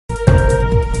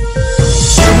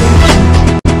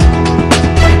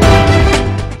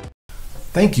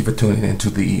Thank you for tuning in to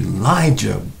the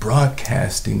Elijah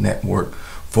Broadcasting Network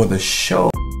for the show.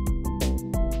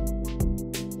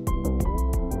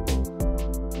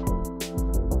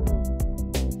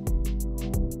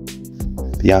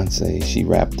 Beyonce, she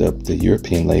wrapped up the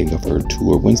European leg of her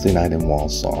tour Wednesday night in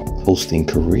Warsaw, posting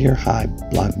career-high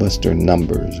blockbuster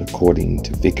numbers. According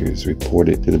to figures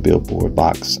reported to the Billboard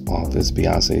box office,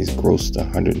 Beyonce's grossed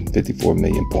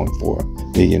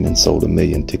 $154.4 million and sold 1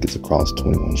 million tickets across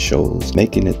 21 shows,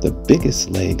 making it the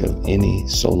biggest leg of any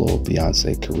solo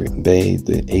Beyonce career. Babe,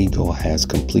 the Eagle has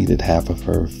completed half of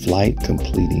her flight,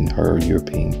 completing her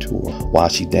European tour, while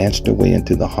she danced her way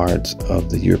into the hearts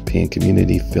of the European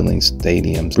community, filling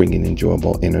stadiums, bringing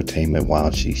enjoyable entertainment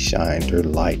while she shined her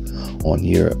light on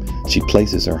Europe. She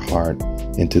places her heart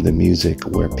into the music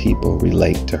where people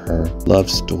relate to her love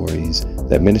stories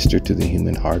that minister to the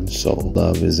human heart and soul.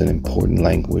 Love is an important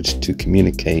language to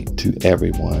communicate to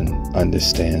everyone,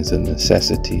 understands the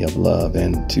necessity of love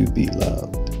and to be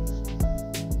loved.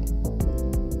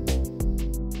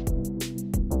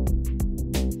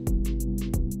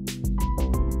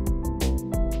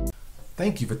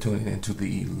 Thank you for tuning in to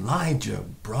the Elijah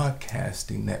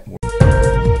Broadcasting Network.